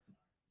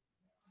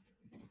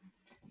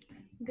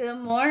Good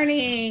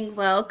morning.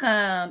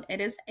 Welcome.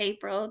 It is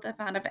April, the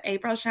founder of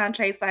April Sean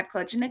Trace Life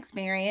Coaching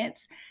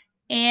Experience.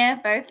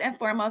 And first and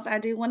foremost, I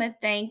do want to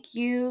thank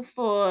you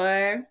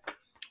for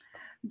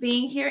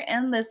being here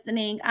and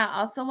listening. I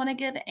also want to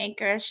give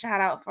Anchor a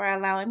shout out for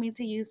allowing me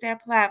to use their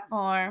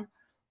platform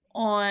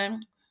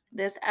on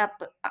this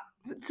app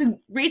to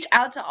reach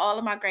out to all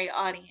of my great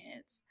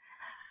audience.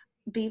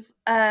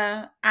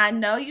 I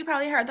know you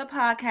probably heard the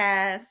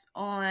podcast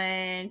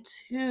on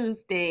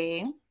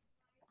Tuesday,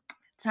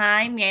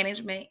 time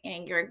management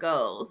and your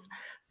goals.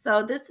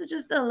 So this is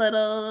just a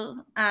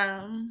little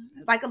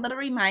like a little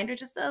reminder,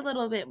 just a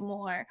little bit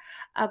more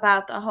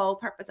about the whole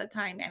purpose of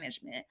time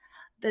management.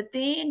 The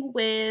thing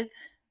with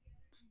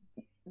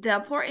the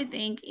important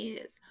thing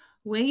is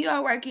when you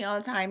are working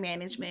on time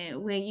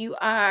management, when you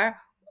are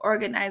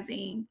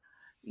organizing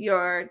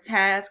your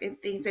tasks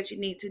and things that you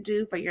need to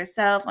do for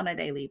yourself on a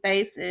daily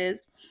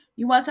basis,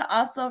 you want to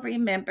also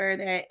remember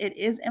that it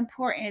is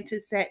important to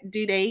set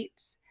due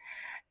dates,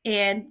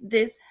 and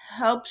this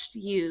helps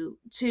you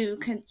to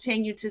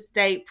continue to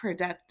stay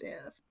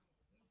productive.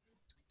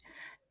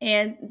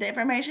 And the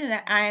information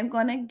that I am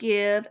going to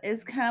give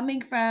is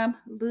coming from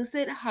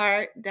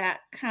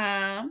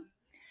lucidheart.com.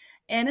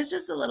 And it's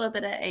just a little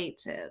bit of 8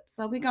 tips.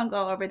 So we're going to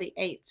go over the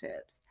 8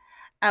 tips.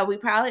 We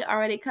probably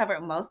already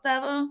covered most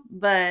of them,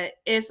 but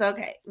it's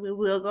okay. We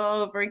will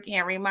go over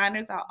again.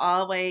 Reminders are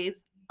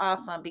always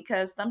awesome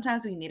because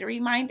sometimes we need a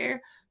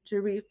reminder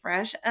to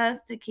refresh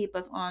us to keep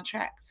us on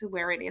track to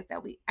where it is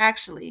that we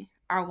actually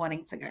are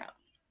wanting to go.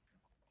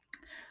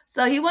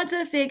 So you want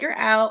to figure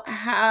out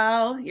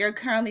how you're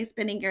currently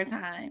spending your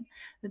time.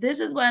 This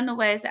is one of the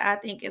ways that I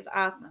think is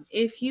awesome.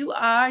 If you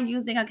are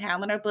using a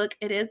calendar book,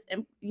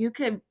 you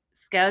could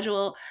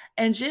schedule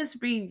and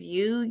just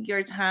review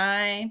your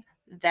time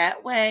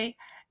that way.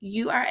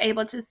 You are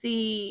able to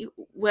see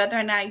whether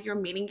or not you're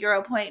meeting your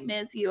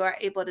appointments. You are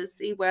able to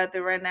see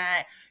whether or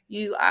not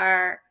you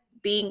are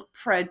being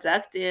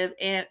productive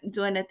and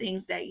doing the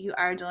things that you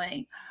are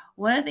doing.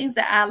 One of the things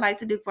that I like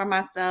to do for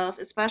myself,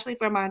 especially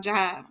for my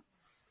job,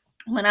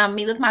 when I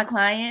meet with my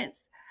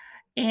clients,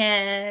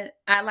 and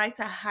I like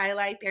to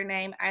highlight their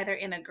name either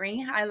in a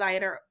green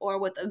highlighter or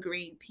with a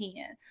green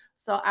pen.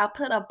 So I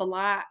put a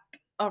block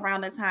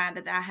around the time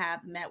that I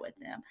have met with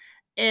them.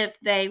 If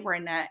they were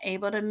not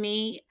able to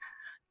meet,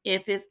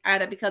 if it's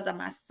either because of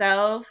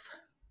myself,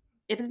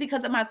 if it's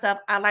because of myself,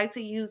 I like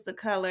to use the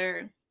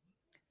color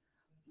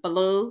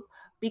blue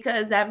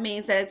because that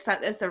means that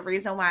it's a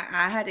reason why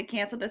I had to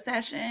cancel the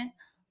session.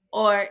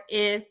 Or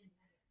if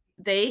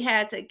they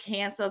had to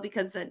cancel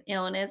because of an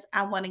illness,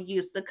 I want to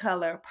use the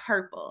color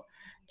purple.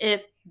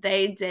 If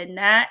they did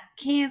not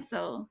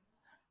cancel,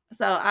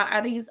 so I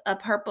either use a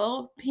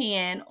purple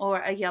pen or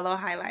a yellow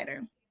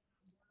highlighter.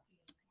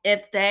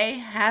 If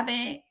they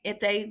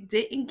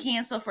didn't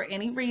cancel for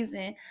any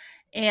reason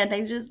and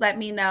they just let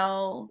me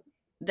know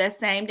the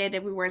same day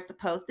that we were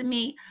supposed to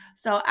meet,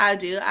 so I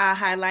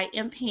highlight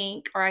in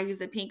pink or I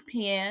use a pink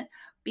pen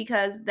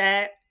because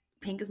that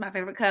pink is my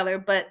favorite color,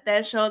 but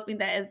that shows me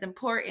that it's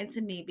important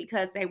to me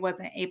because they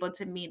wasn't able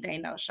to meet, they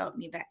no showed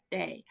me that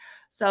day.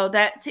 So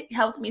that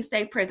helps me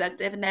stay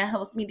productive, and that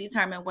helps me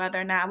determine whether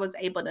or not I was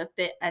able to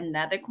fit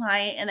another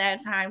client in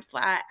that time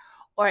slot,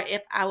 or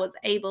if I was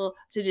able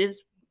to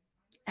just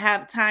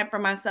have time for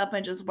myself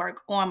and just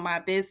work on my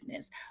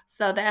business.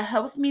 So that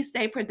helps me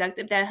stay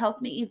productive. That helps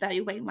me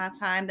evaluate my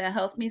time. That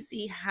helps me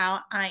see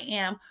how I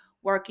am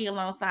working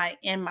alongside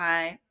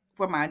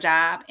for my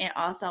job and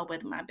also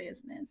with my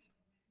business.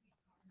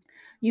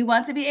 You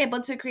want to be able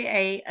to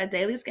create a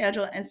daily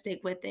schedule and stick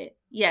with it.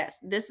 Yes,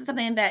 this is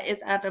something that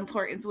is of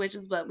importance, which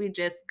is what we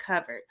just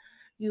covered.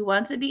 You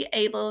want to be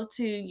able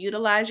to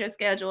utilize your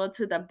schedule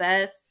to the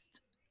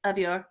best of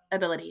your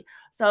ability.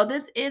 So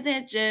this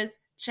isn't just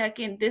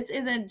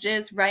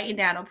writing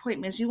down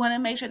appointments. You want to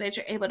make sure that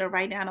you're able to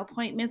write down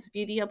appointments,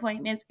 view the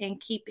appointments, and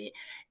keep it.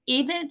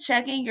 Even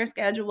checking your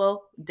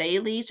schedule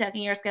daily,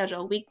 checking your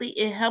schedule weekly,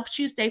 it helps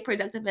you stay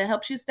productive. It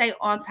helps you stay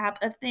on top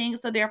of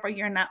things. So therefore,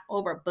 you're not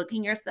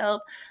overbooking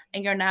yourself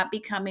and you're not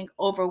becoming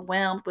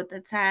overwhelmed with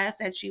the tasks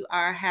that you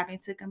are having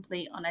to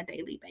complete on a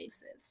daily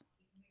basis.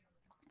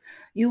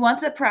 You want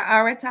to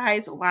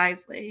prioritize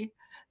wisely.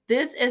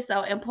 This is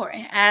so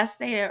important. As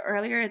stated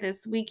earlier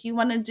this week, you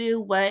want to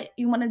do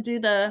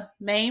the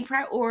main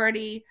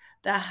priority,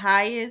 the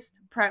highest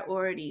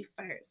priority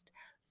first.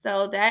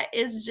 So that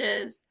is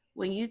just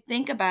when you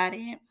think about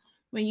it,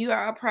 when you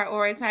are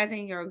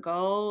prioritizing your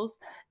goals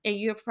and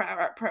you're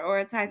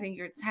prioritizing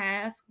your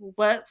task,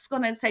 what's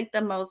going to take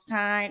the most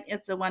time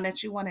is the one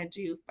that you want to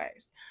do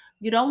first.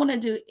 You don't want to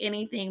do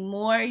anything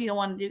more. You don't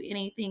want to do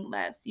anything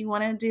less. You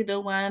want to do the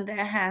one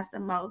that has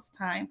the most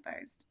time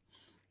first.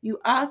 You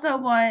also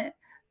want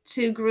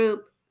to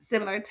group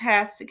similar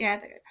tasks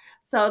together.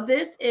 So,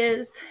 this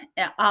is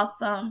an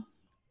awesome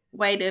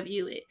way to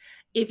view it.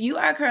 If you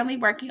are currently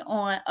working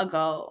on a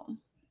goal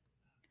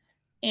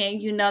and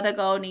you know the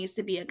goal needs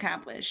to be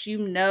accomplished, you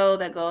know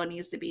the goal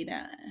needs to be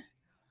done,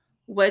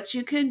 what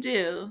you can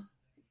do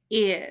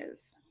is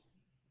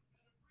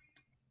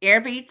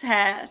every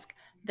task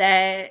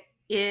that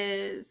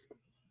is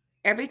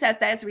Every task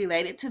that's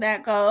related to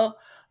that goal,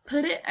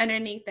 put it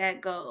underneath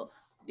that goal.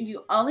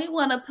 You only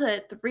want to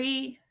put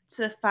 3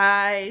 to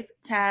 5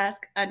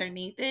 tasks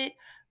underneath it,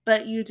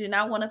 but you do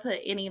not want to put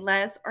any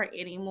less or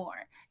any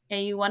more.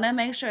 And you want to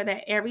make sure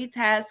that every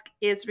task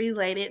is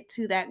related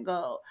to that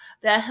goal.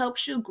 That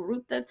helps you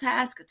group the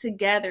task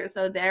together.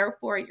 So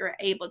therefore you're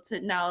able to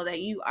know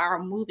that you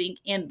are moving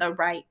in the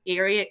right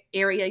area,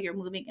 you're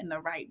moving in the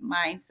right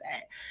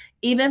mindset.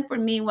 Even for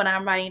me, when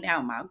I'm writing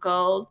down my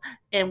goals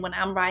and when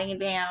I'm writing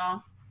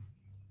down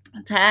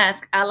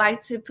task, I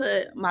like to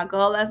put my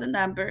goal as a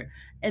number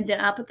and then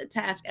I put the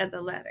task as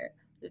a letter.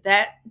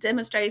 That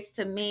demonstrates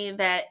to me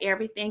that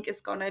everything is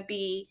going to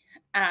be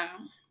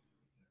um,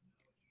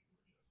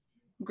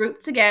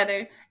 grouped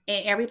together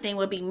and everything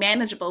will be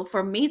manageable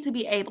for me to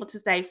be able to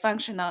stay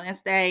functional and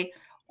stay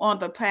on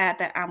the path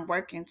that I'm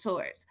working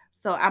towards.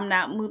 So I'm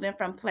not moving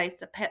from place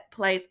to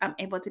place. I'm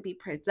able to be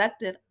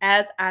productive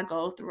as I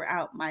go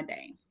throughout my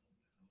day.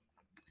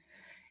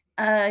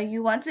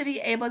 You want to be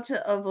able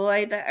to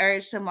avoid the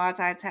urge to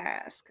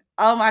multitask.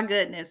 Oh my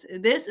goodness.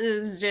 This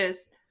is just,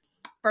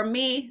 for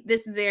me,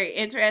 this is very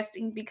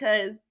interesting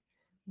because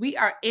we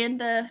are in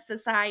the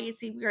society,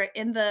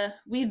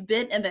 we've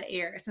been in the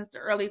era since the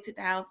early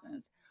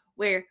 2000s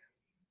where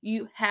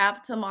you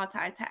have to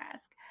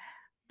multitask.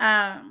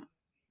 Um,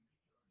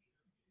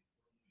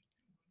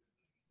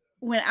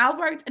 when I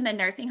worked in the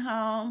nursing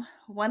home,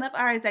 one of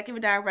our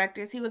executive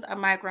directors, he was a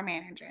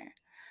micromanager.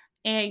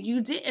 And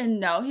you didn't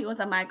know he was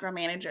a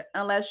micromanager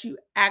unless you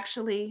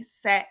actually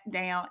sat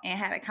down and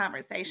had a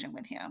conversation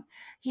with him.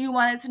 He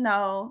wanted to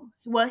know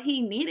what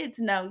he needed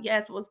to know,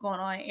 yes, what's going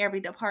on in every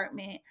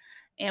department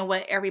and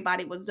what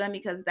everybody was doing,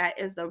 because that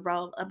is the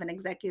role of an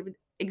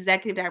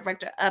executive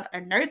director of a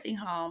nursing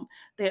home.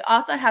 They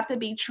also have to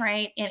be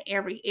trained in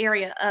every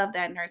area of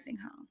that nursing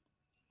home.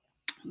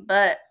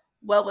 But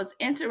what was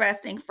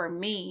interesting for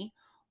me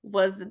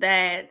was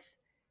that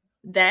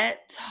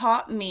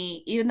taught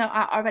me, even though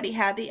I already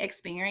had the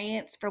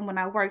experience from when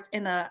I worked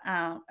in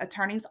a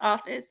attorney's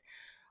office,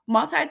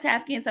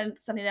 multitasking is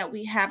something that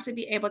we have to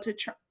be able to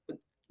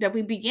that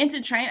we begin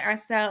to train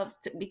ourselves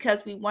to,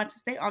 because we want to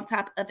stay on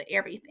top of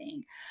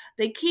everything.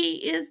 The key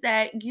is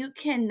that you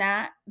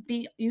cannot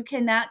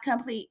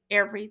complete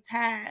every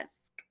task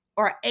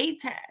or a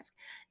task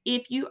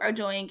if you are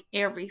doing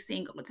every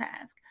single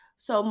task.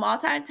 So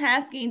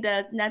multitasking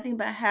does nothing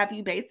but have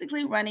you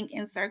basically running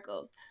in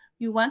circles.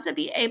 You want to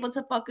be able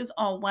to focus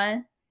on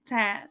one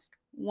task,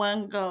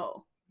 one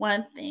goal,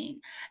 one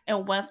thing.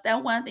 And once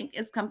that one thing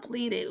is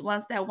completed,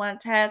 once that one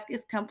task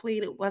is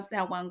completed, once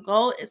that one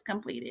goal is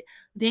completed,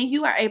 then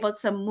you are able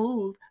to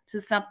move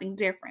to something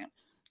different.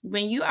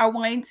 When you are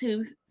wanting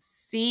to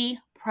see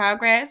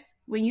progress,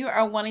 when you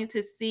are wanting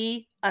to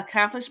see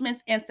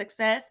accomplishments and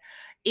success,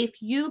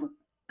 if you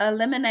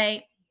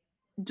eliminate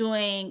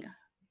doing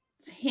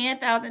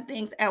 10,000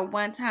 things at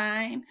one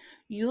time,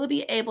 you will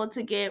be able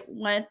to get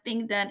one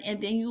thing done and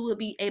then you will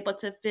be able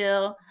to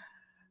feel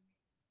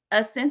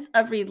a sense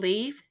of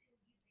relief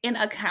and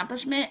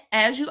accomplishment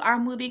as you are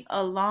moving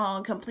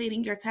along,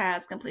 completing your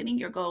tasks, completing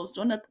your goals,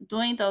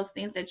 doing those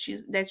things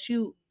that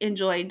you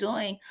enjoy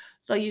doing,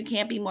 so you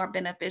can be more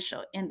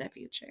beneficial in the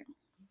future.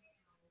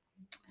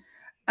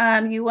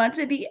 You want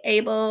to be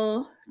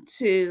able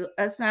to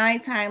assign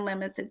time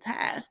limits to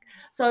tasks.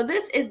 So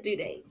this is due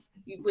dates.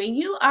 When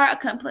you are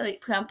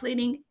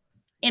completing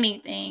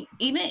anything,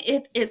 even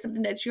if it's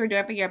something that you're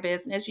doing for your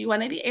business, you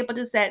want to be able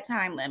to set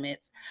time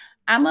limits.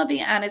 I'm gonna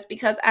be honest,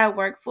 because I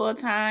work full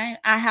time,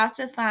 I have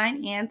to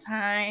find in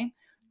time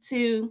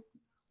to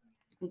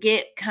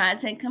get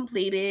content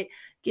completed,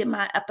 get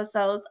my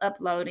episodes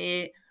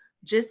uploaded,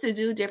 just to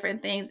do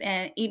different things.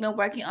 And even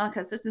working on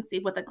consistency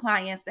with the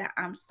clients that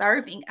I'm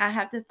serving, I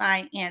have to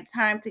find in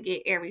time to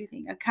get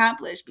everything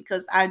accomplished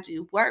because I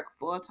do work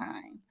full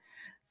time.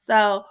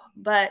 So,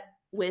 but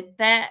with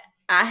that,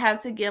 I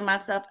have to give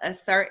myself a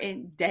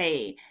certain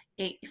day.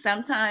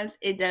 Sometimes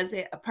it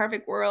doesn't, a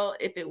perfect world,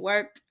 if it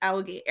worked, I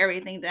will get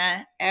everything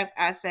done as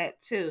I said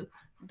too.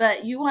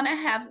 But you want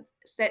to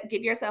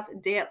give yourself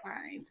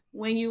deadlines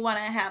when you want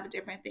to have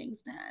different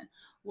things done.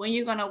 When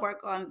you're going to work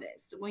on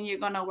this, when you're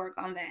going to work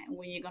on that,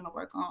 when you're going to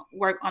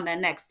work on the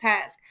next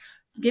task.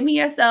 So giving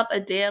yourself a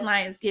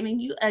deadline is giving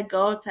you a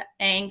goal to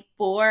aim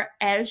for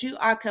as you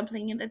are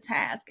completing the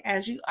task,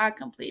 as you are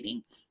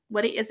completing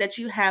what it is that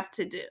you have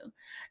to do.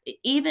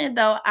 Even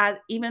though I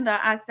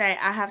say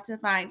I have to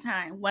find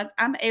time, once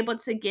I'm able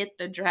to get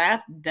the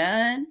draft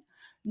done,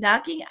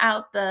 knocking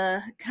out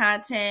the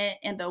content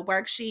and the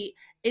worksheet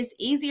is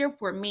easier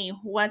for me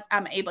once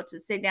I'm able to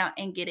sit down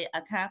and get it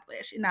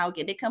accomplished, and I'll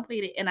get it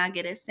completed and I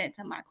get it sent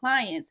to my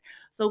clients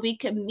so we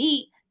can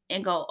meet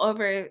and go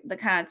over the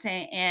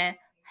content and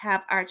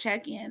have our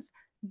check-ins.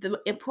 The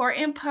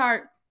important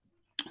part,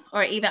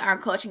 or even our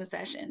coaching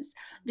sessions.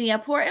 The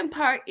important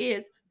part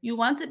is you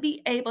want to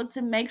be able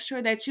to make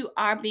sure that you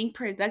are being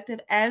productive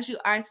as you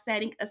are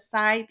setting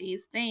aside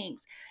these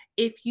things.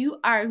 If you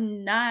are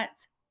not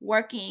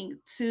working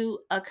to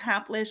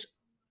accomplish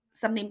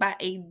something by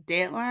a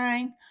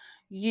deadline,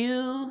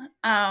 you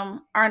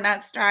are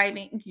not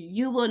striving,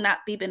 you will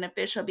not be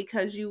beneficial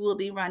because you will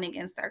be running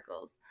in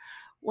circles.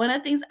 One of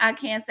the things I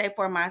can say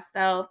for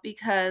myself,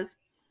 because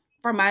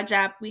for my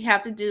job, we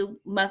have to do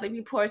monthly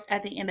reports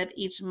at the end of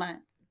each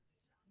month.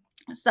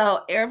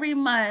 So every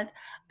month,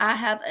 I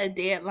have a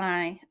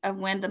deadline of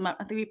when the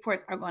monthly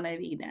reports are going to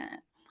be done.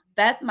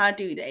 That's my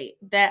due date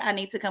that I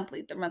need to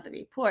complete the monthly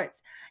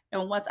reports.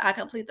 And once I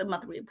complete the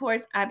monthly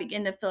reports, I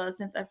begin to feel a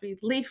sense of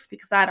relief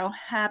because I don't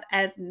have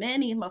as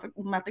many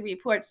monthly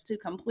reports to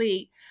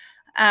complete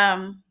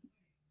um,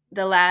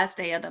 the last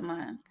day of the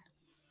month.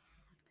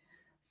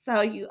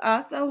 So you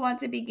also want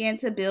to begin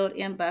to build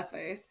in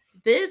buffers.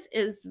 This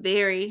is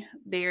very,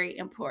 very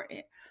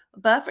important.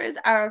 Buffers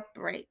are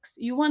breaks.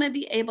 You want to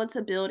be able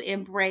to build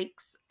in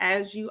breaks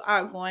as you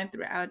are going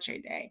throughout your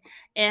day.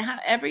 And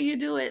however you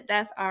do it,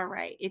 that's all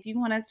right. If you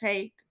want to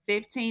take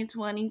 15,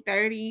 20,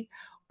 30,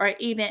 or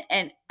even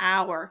an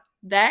hour,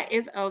 that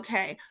is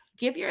okay.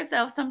 Give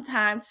yourself some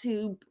time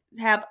to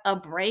have a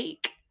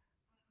break,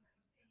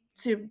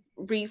 to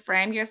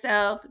reframe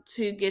yourself,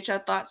 to get your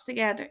thoughts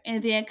together,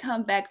 and then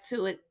come back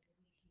to it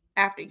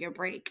after your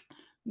break.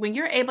 When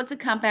you're able to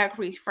come back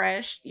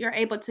refreshed, you're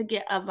able to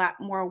get a lot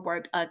more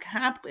work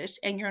accomplished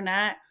and you're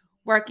not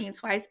working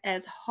twice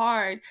as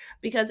hard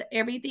because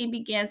everything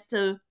begins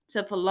to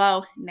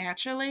flow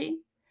naturally.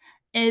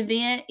 And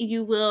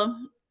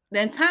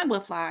then time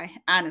will fly,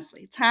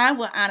 honestly. Time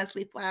will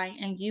honestly fly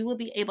and you will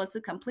be able to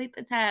complete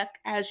the task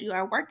as you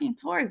are working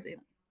towards it.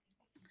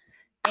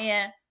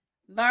 And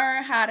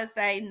learn how to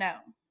say no.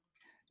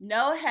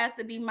 No has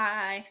to be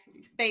my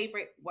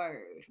favorite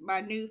word,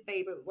 my new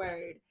favorite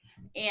word.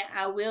 And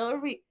I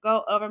will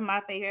go over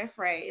my favorite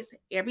phrase.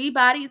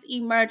 Everybody's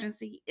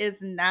emergency is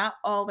not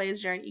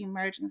always your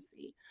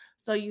emergency.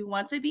 So you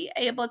want to be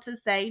able to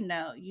say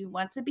no. You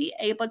want to be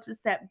able to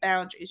set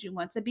boundaries. You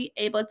want to be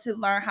able to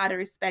learn how to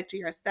respect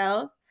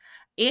yourself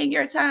and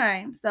your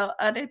time so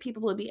other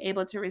people will be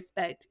able to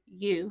respect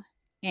you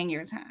and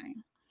your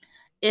time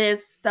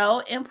is so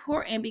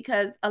important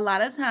because a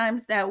lot of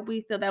times that we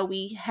feel that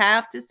we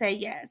have to say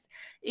yes.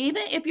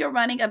 Even if you're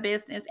running a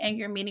business and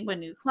you're meeting with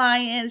new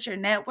clients, you're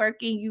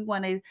networking, you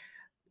want to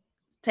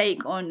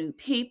take on new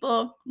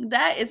people,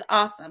 that is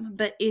awesome.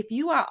 But if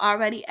you are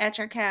already at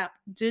your cap,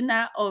 do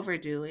not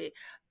overdo it.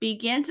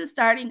 Begin to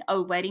starting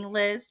a waiting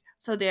list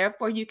so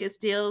therefore you can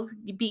still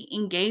be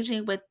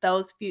engaging with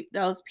those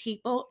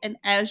people, and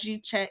as you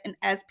check and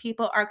as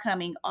people are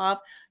coming off,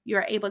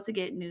 you're able to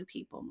get new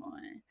people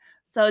on.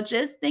 So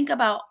just think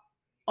about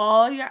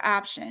all your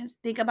options,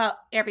 think about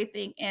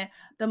everything, and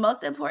the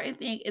most important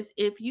thing is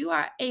if you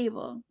are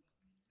able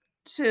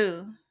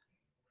to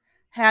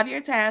have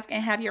your task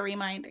and have your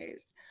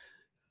reminders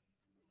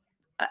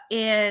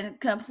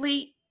and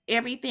complete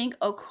everything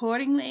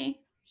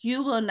accordingly,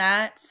 you will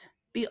not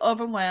be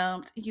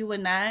overwhelmed. You will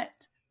not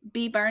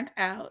be burnt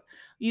out.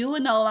 You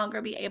will no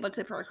longer be able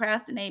to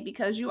procrastinate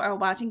because you are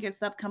watching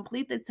yourself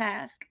complete the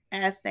task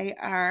as they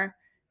are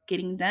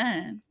getting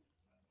done.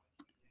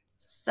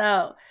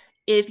 So,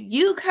 if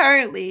you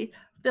currently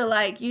feel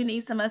like you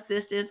need some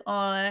assistance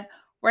on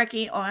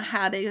working on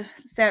how to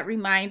set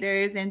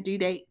reminders and due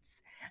dates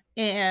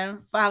and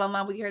follow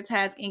along with your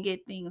task and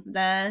get things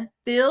done,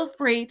 feel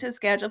free to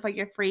schedule for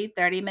your free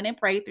 30-minute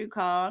breakthrough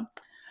call.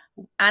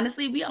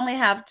 Honestly, we only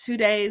have 2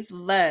 days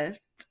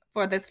left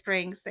for the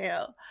spring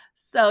sale.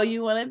 So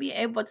you want to be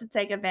able to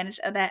take advantage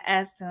of that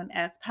as soon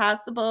as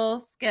possible.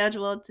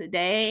 Schedule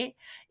today.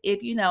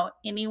 If you know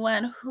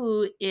anyone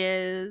who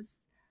is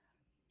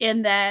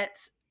in that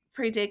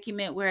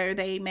predicament where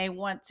they may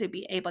want to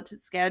be able to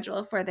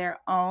schedule for their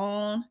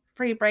own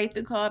free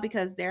breakthrough call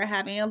because they're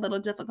having a little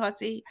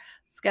difficulty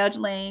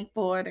scheduling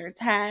for their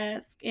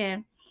task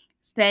and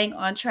staying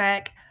on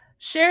track,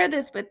 share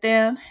this with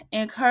them.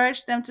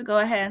 Encourage them to go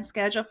ahead and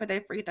schedule for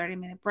their free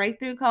 30-minute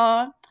breakthrough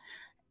call.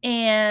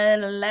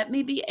 And let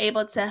me be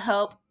able to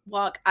help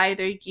walk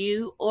either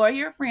you or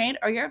your friend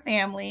or your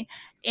family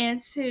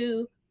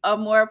into a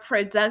more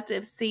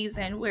productive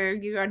season where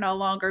you are no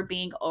longer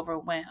being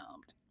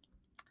overwhelmed.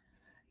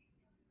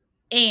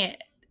 And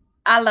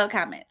I love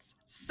comments.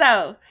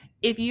 So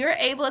if you're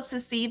able to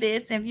see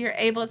this, if you're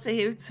able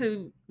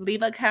to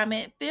leave a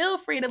comment, feel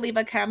free to leave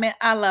a comment.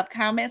 I love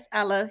comments.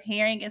 I love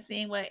hearing and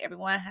seeing what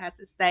everyone has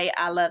to say.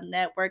 I love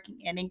networking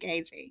and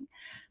engaging.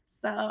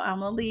 So I'm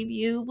gonna leave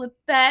you with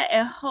that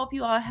and hope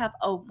you all have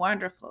a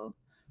wonderful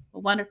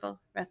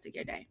rest of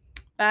your day.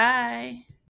 Bye.